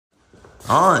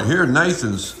All right, here are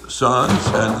Nathan's sons,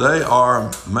 and they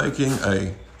are making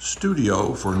a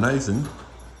studio for Nathan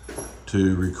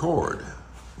to record.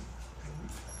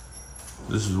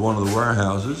 This is one of the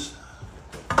warehouses,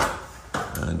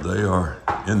 and they are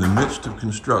in the midst of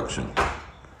construction.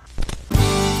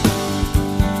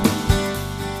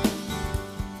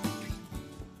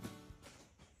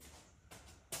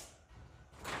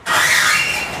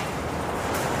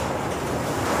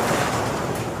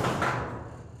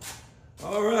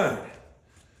 All right,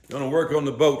 gonna work on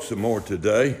the boat some more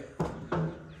today.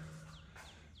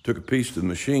 Took a piece to the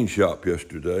machine shop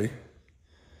yesterday,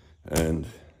 and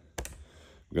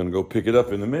we're gonna go pick it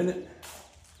up in a minute.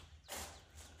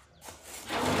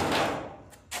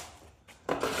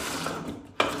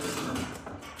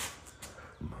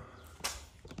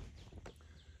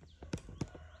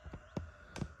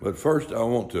 But first, I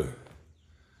want to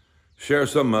share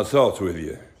some of my thoughts with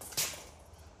you.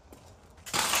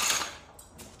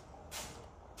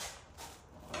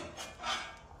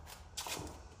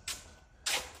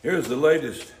 Here's the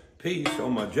latest piece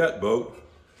on my jet boat.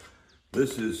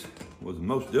 This was the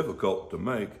most difficult to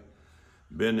make,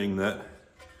 bending that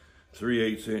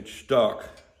 3/8 inch stock.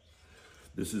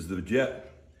 This is the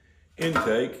jet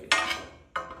intake.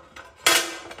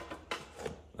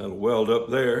 That'll weld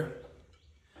up there,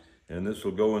 and this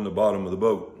will go in the bottom of the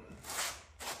boat.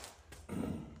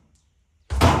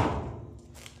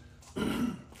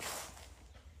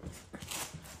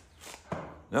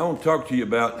 Now I want to talk to you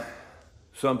about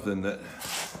something that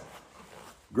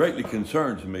greatly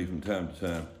concerns me from time to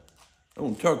time. I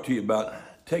want to talk to you about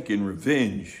taking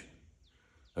revenge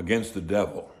against the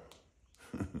devil.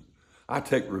 I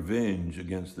take revenge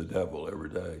against the devil every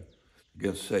day,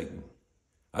 against Satan.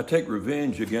 I take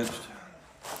revenge against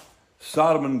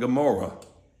Sodom and Gomorrah,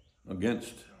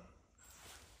 against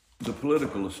the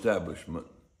political establishment,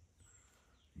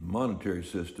 monetary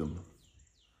system,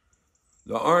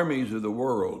 the armies of the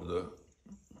world, the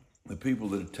people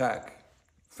that attack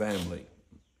family,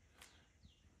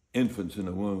 infants in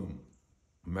the womb,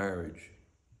 marriage,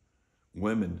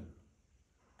 women.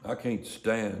 I can't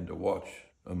stand to watch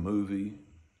a movie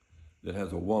that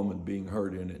has a woman being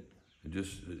hurt in it.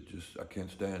 I can't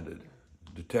stand it.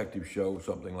 Detective show,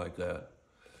 something like that.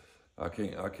 I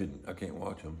can't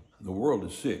watch them. The world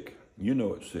is sick. You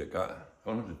know it's sick. I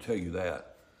don't have to tell you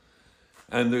that.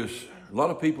 And there's a lot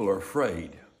of people are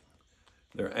afraid.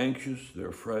 They're anxious, they're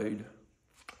afraid.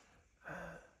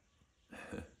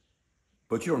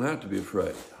 But you don't have to be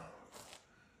afraid.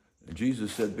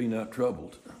 Jesus said, be not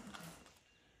troubled.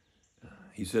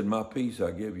 He said, my peace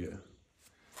I give you.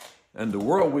 And the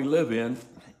world we live in,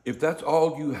 if that's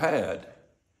all you had,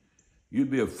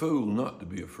 you'd be a fool not to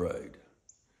be afraid.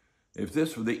 If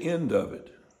this were the end of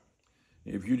it,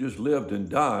 if you just lived and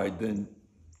died, then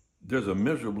there's a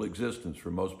miserable existence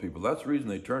for most people. That's the reason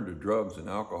they turn to drugs and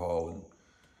alcohol and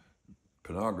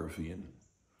pornography and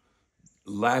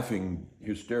laughing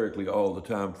hysterically all the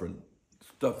time for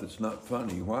stuff that's not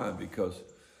funny. Why? Because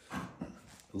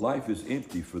life is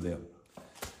empty for them.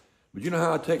 But you know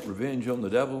how I take revenge on the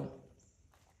devil?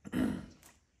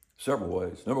 Several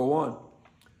ways. Number one,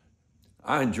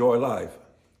 I enjoy life.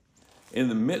 In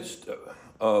the midst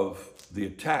of the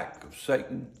attack of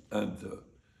Satan and the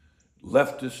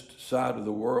leftist side of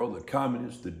the world, the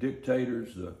communists, the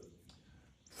dictators, the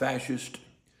fascists,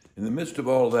 in the midst of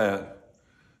all that,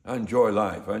 I enjoy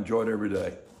life. I enjoy it every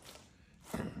day.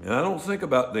 And I don't think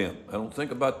about them. I don't think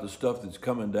about the stuff that's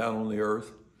coming down on the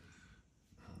earth.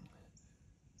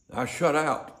 I shut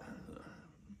out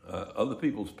other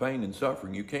people's pain and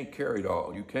suffering. You can't carry it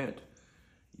all. You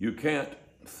can't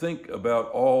think about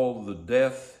all the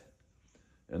death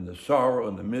and the sorrow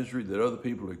and the misery that other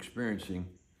people are experiencing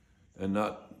and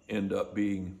not end up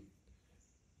being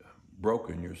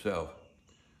broken yourself.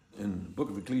 In the book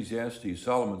of Ecclesiastes,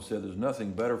 Solomon said there's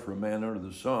nothing better for a man under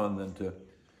the sun than to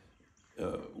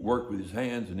work with his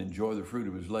hands and enjoy the fruit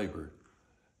of his labor.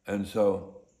 And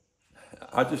so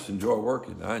I just enjoy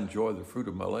working. I enjoy the fruit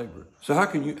of my labor. So how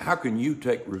can you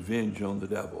take revenge on the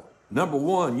devil? Number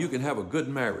one, you can have a good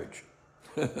marriage.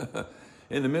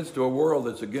 In the midst of a world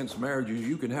that's against marriages,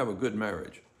 you can have a good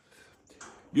marriage.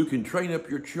 You can train up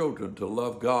your children to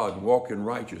love God and walk in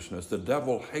righteousness. The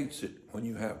devil hates it when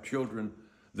you have children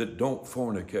that don't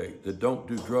fornicate, that don't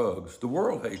do drugs. The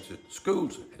world hates it.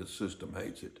 Schools system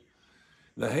hates it.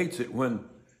 They hates it when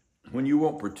you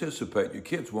won't participate, your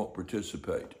kids won't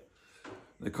participate.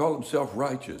 They call themselves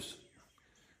righteous.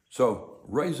 So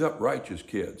raise up righteous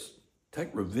kids.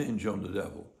 Take revenge on the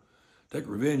devil. Take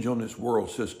revenge on this world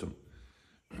system.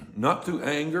 Not through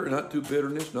anger, not through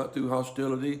bitterness, not through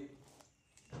hostility,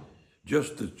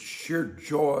 just the sheer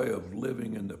joy of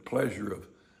living and the pleasure of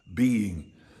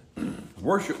being.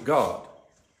 Worship God.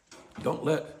 Don't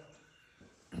let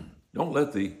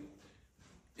the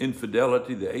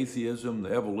infidelity, the atheism,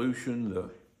 the evolution, the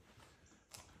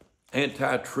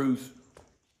anti-truth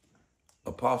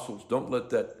apostles, don't let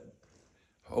that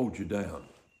hold you down.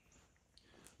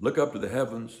 Look up to the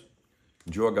heavens,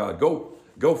 enjoy God.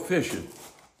 Go fishing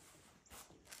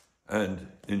and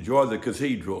enjoy the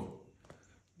cathedral.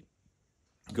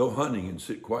 Go hunting and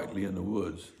sit quietly in the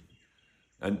woods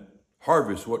and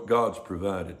harvest what God's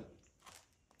provided.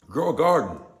 Grow a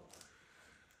garden.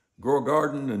 Grow a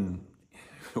garden and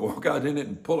walk out in it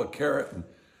and pull a carrot and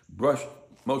brush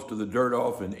most of the dirt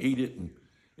off and eat it and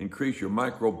increase your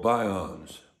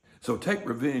microbiomes. So take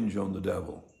revenge on the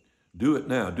devil. Do it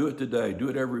now. Do it today. Do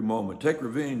it every moment. Take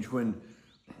revenge when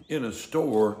in a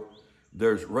store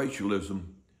there's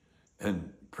racialism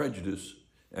and prejudice,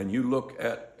 and you look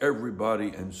at everybody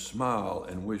and smile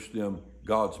and wish them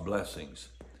God's blessings.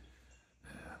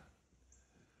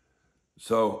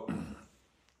 So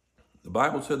the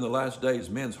Bible said in the last days,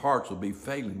 men's hearts will be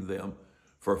failing them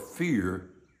for fear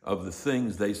of the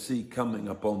things they see coming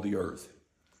upon the earth.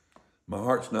 My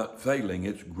heart's not failing,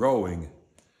 it's growing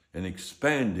and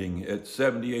expanding at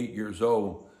 78 years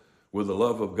old with the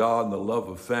love of God and the love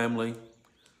of family,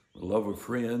 the love of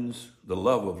friends, the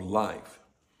love of life.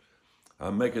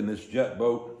 I'm making this jet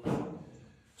boat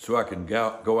so I can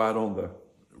go out on the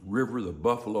river, the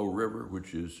Buffalo River,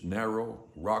 which is narrow,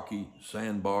 rocky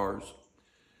sandbars,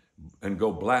 and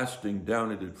go blasting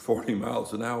down it at 40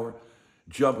 miles an hour,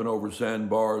 jumping over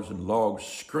sandbars and logs,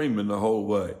 screaming the whole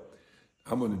way.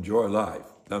 I'm going to enjoy life.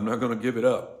 I'm not going to give it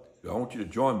up. I want you to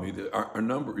join me. Our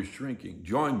number is shrinking.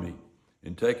 Join me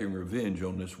in taking revenge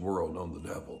on this world, on the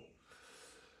devil.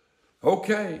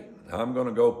 Okay, I'm going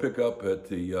to go pick up at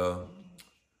the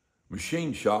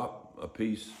machine shop a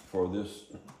piece for this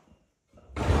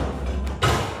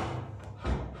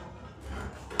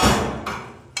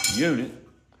unit.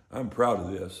 I'm proud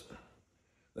of this.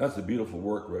 That's a beautiful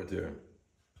work right there.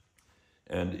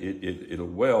 And it'll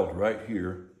weld right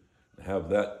here, have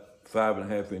that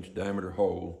 5.5-inch diameter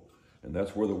hole, and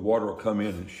that's where the water will come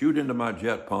in and shoot into my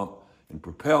jet pump and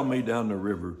propel me down the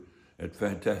river at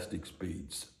fantastic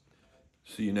speeds.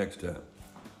 See you next time.